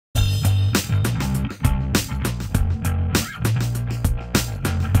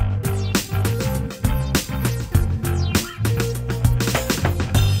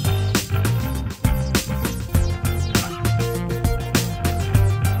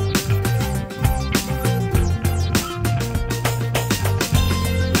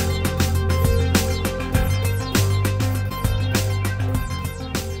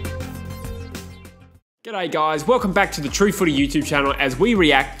G'day guys, welcome back to the True Footy YouTube channel as we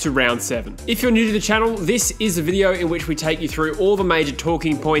react to round 7. If you're new to the channel, this is a video in which we take you through all the major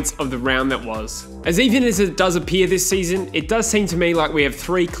talking points of the round that was. As even as it does appear this season, it does seem to me like we have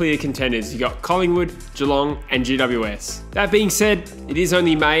 3 clear contenders. You got Collingwood, Geelong and GWS. That being said, it is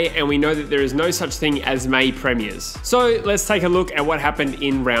only May and we know that there is no such thing as May premiers. So let's take a look at what happened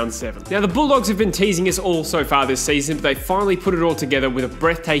in round 7. Now the Bulldogs have been teasing us all so far this season, but they finally put it all together with a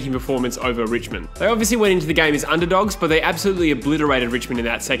breathtaking performance over Richmond. They obviously went into the game as underdogs, but they absolutely obliterated Richmond in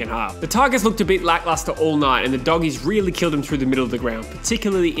that second half. The Tigers looked a bit lackluster all night and the Doggies really killed them through the middle of the ground,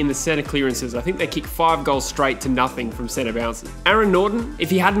 particularly in the centre clearances. I think they kicked 5 goals straight to nothing from centre bounces. Aaron Norton, if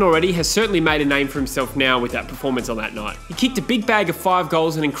he hadn't already, has certainly made a name for himself now with that performance on that night. He kicked a big bag of 5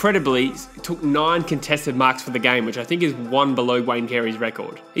 goals and incredibly took 9 contested marks for the game, which I think is 1 below Wayne Carey's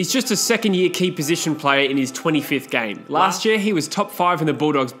record. He's just a second-year key position player in his 25th game. Last year, he was top 5 in the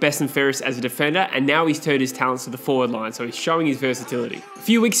Bulldogs' best and fairest as a defender, and now he's turned his talents to the forward line, so he's showing his versatility. A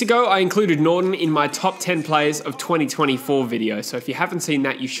few weeks ago, I included Norton in my top 10 players of 2024 video, so if you haven't seen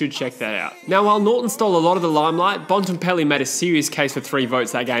that, you should check that out. Now, while Norton stole a lot of the limelight, Bontempelli made a serious case for 3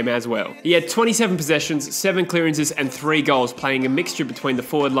 votes that game as well. He had 27 possessions, 7 clearances and 3 goals, playing a mixture between the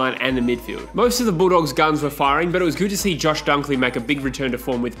forward line and the midfield. Most of the Bulldogs' guns were firing, but it was good to see Josh Dunkley make a big return to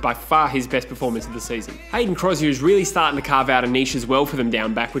form with by far his best performance of the season. Hayden Crosby is really starting to carve out a niche as well for them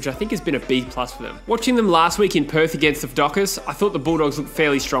down back, which I think has been a big plus for them. Watching them last week in Perth against the Dockers, I thought the Bulldogs looked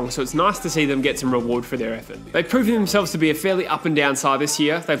fairly strong, so it's nice to see them get some reward for their effort. They've proven themselves to be a fairly up and down side this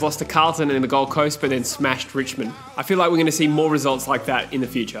year. They've lost to Carlton and the Gold Coast, but then smashed Richmond. I feel like we're going to see more results like that in the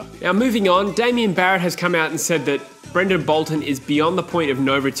future. Now moving on, Damien Barrett has come out and said that Brendan Bolton is beyond the point of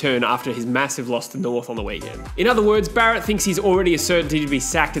no return after his massive loss to North on the weekend. In other words, Barrett thinks he's already a certainty to be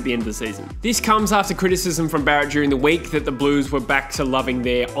sacked at the end of the season. This comes after criticism from Barrett during the week that the Blues were back to loving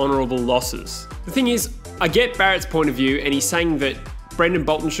their honourable losses. The thing is, I get Barrett's point of view and he's saying that Brendan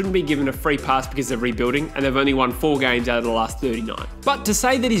Bolton shouldn't be given a free pass because they're rebuilding and they've only won 4 games out of the last 39. But to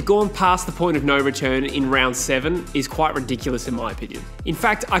say that he's gone past the point of no return in round 7 is quite ridiculous in my opinion. In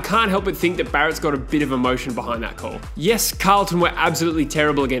fact, I can't help but think that Barrett's got a bit of emotion behind that call. Yes, Carlton were absolutely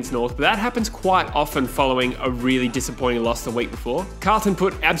terrible against North, but that happens quite often following a really disappointing loss the week before. Carlton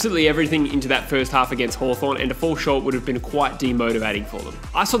put absolutely everything into that first half against Hawthorn and to fall short would have been quite demotivating for them.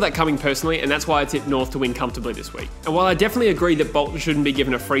 I saw that coming personally and that's why I tipped North to win comfortably this week. And while I definitely agree that Bolton shouldn't be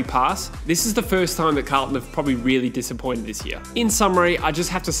given a free pass, this is the first time that Carlton have probably really disappointed this year. In summary, I just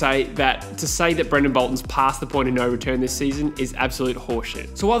have to say that Brendan Bolton's past the point of no return this season is absolute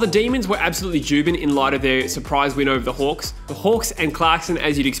horseshit. So while the Demons were absolutely jubilant in light of their surprise win over the Hawks and Clarkson,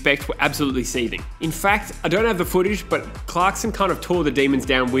 as you'd expect, were absolutely seething. In fact, I don't have the footage, but Clarkson kind of tore the Demons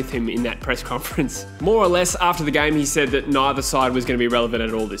down with him in that press conference. More or less, after the game, he said that neither side was going to be relevant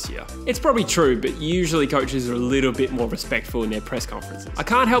at all this year. It's probably true, but usually coaches are a little bit more respectful in their press conferences. I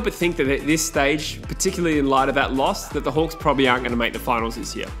can't help but think that at this stage, particularly in light of that loss, that the Hawks probably aren't going to make the finals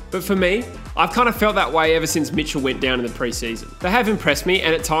this year. But for me, I've kind of felt that way ever since Mitchell went down in the pre-season. They have impressed me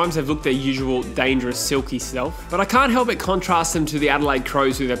and at times they've looked their usual dangerous silky self, but I can't help but contrast them to the Adelaide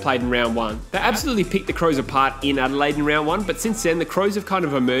Crows who they played in round 1. They absolutely picked the Crows apart in Adelaide in round 1, but since then the Crows have kind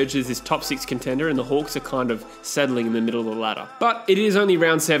of emerged as this top 6 contender and the Hawks are kind of settling in the middle of the ladder. But it is only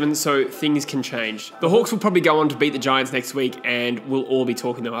round 7, so things can change. The Hawks will probably go on to beat the Giants next week and we'll all be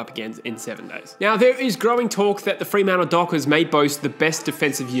talking them up again in 7 days. Now there is growing talk that the Fremantle Dockers may boast the best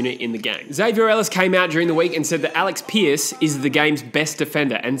defensive unit in the game. Xavier Ellis came out during the week and said that Alex Pearce is the game's best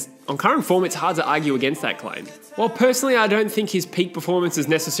defender, and on current form it's hard to argue against that claim. While personally I don't think his peak performance is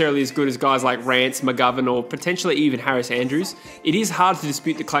necessarily as good as guys like Rance, McGovern or potentially even Harris Andrews, it is hard to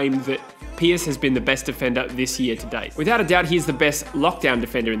dispute the claim that Pearce has been the best defender this year to date. Without a doubt, he is the best lockdown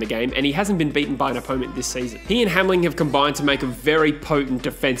defender in the game, and he hasn't been beaten by an opponent this season. He and Hamling have combined to make a very potent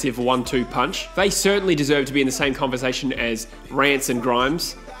defensive 1-2 punch. They certainly deserve to be in the same conversation as Rance and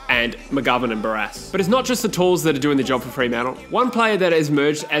Grimes, and McGovern and Barras. But it's not just the tools that are doing the job for Fremantle. One player that has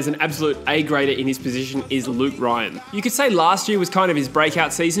emerged as an absolute A-grader in his position is Luke Ryan. You could say last year was kind of his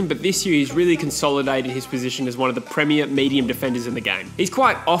breakout season, but this year he's really consolidated his position as one of the premier medium defenders in the game. He's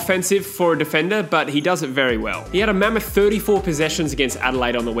quite offensive for a defender, but he does it very well. He had a mammoth 34 possessions against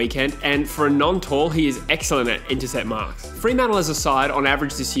Adelaide on the weekend, and for a non-tall, he is excellent at intercept marks. Fremantle as a side, on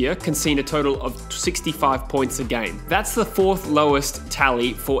average this year, concede a total of 65 points a game. That's the 4th lowest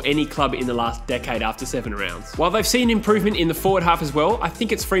tally for any club in the last decade after 7 rounds. While they've seen improvement in the forward half as well, I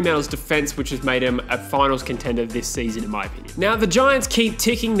think it's Fremantle's defence which has made them a finals contender this season in my opinion. Now the Giants keep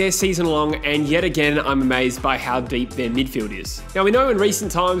ticking their season along and yet again I'm amazed by how deep their midfield is. Now we know in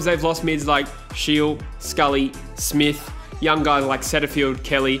recent times they've lost mids like Shield, Scully, Smith, young guys like Setterfield,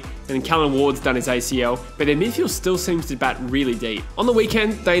 Kelly, and Callan Ward's done his ACL, but their midfield still seems to bat really deep. On the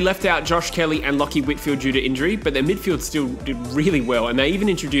weekend, they left out Josh Kelly and Lockie Whitfield due to injury, but their midfield still did really well, and they even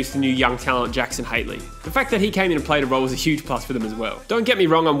introduced the new young talent Jackson Haley. The fact that he came in and played a role was a huge plus for them as well. Don't get me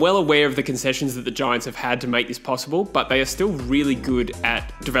wrong, I'm well aware of the concessions that the Giants have had to make this possible, but they are still really good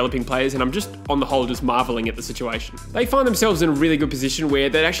at developing players, and I'm just, on the whole, just marveling at the situation. They find themselves in a really good position where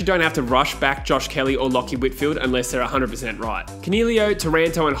they actually don't have to rush back Josh Kelly or Lockie Whitfield unless they're 100% right. Cornelio,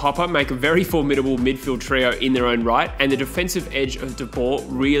 Taranto and Hopper make a very formidable midfield trio in their own right, and the defensive edge of De Boer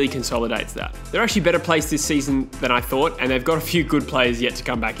really consolidates that. They're actually better placed this season than I thought, and they've got a few good players yet to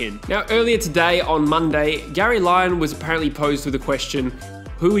come back in. Now, earlier today on Monday, Gary Lyon was apparently posed with a question: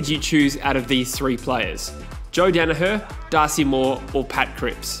 who would you choose out of these three players? Joe Danaher, Darcy Moore, or Pat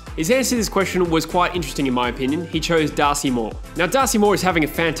Cripps? His answer to this question was quite interesting in my opinion. He chose Darcy Moore. Now, Darcy Moore is having a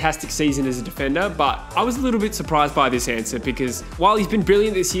fantastic season as a defender, but I was a little bit surprised by this answer because while he's been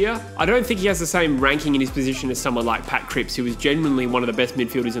brilliant this year, I don't think he has the same ranking in his position as someone like Pat Cripps, who is genuinely one of the best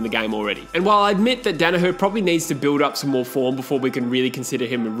midfielders in the game already. And while I admit that Danaher probably needs to build up some more form before we can really consider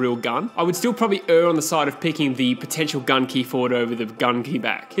him a real gun, I would still probably err on the side of picking the potential gun key forward over the gun key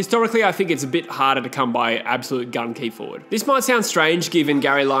back. Historically, I think it's a bit harder to come by absolute gun key forward. This might sound strange given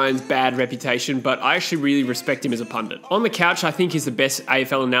Gary Lyon's bad reputation, but I actually really respect him as a pundit. On the Couch, I think he's the best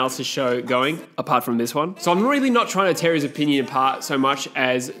AFL analysis show going, apart from this one. So I'm really not trying to tear his opinion apart so much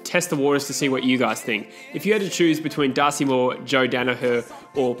as test the waters to see what you guys think. If you had to choose between Darcy Moore, Joe Danaher,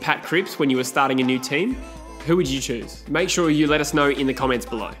 or Pat Cripps when you were starting a new team, who would you choose? Make sure you let us know in the comments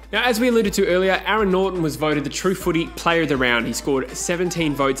below. Now, as we alluded to earlier, Aaron Norton was voted the True Footy Player of the Round. He scored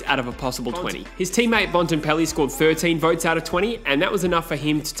 17 votes out of a possible 20. His teammate Bontempelli scored 13 votes out of 20, and that was enough for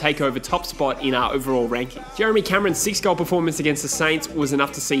him to take over top spot in our overall ranking. Jeremy Cameron's 6-goal performance against the Saints was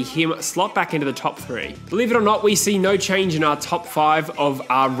enough to see him slot back into the top 3. Believe it or not, we see no change in our top 5 of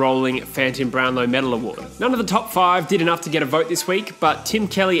our rolling Phantom Brownlow Medal Award. None of the top 5 did enough to get a vote this week, but Tim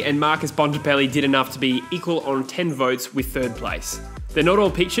Kelly and Marcus Bontempelli did enough to be equal on 10 votes with 3rd place. They're not all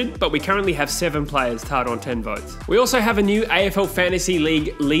pictured, but we currently have 7 players tied on 10 votes. We also have a new AFL Fantasy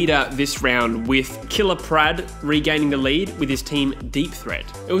League leader this round, with Killer Prad regaining the lead with his team Deep Threat.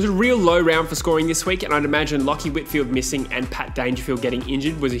 It was a real low round for scoring this week, and I'd imagine Lockie Whitfield missing and Pat Dangerfield getting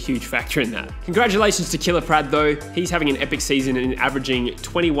injured was a huge factor in that. Congratulations to Killer Prad though, he's having an epic season and averaging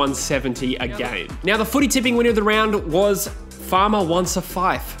 21.70 a game. Now, the footy tipping winner of the round was Farmer Wants a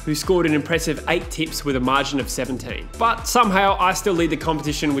Fife, who scored an impressive 8 tips with a margin of 17. But somehow I still lead the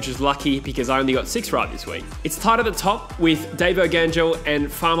competition, which is lucky because I only got 6 right this week. It's tied at the top with Dave O'Gangel and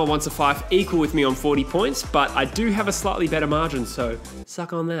Farmer Wants a Fife equal with me on 40 points, but I do have a slightly better margin, so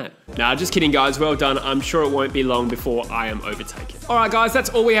suck on that. Nah, just kidding guys, well done. I'm sure it won't be long before I am overtaken. Alright guys, that's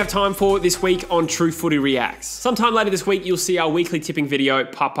all we have time for this week on True Footy Reacts. Sometime later this week, you'll see our weekly tipping video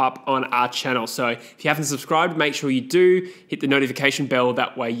pop up on our channel. So if you haven't subscribed, make sure you do. Hit the notification bell,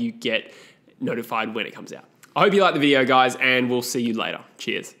 that way you get notified when it comes out. I hope you liked the video guys, and we'll see you later.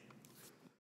 Cheers.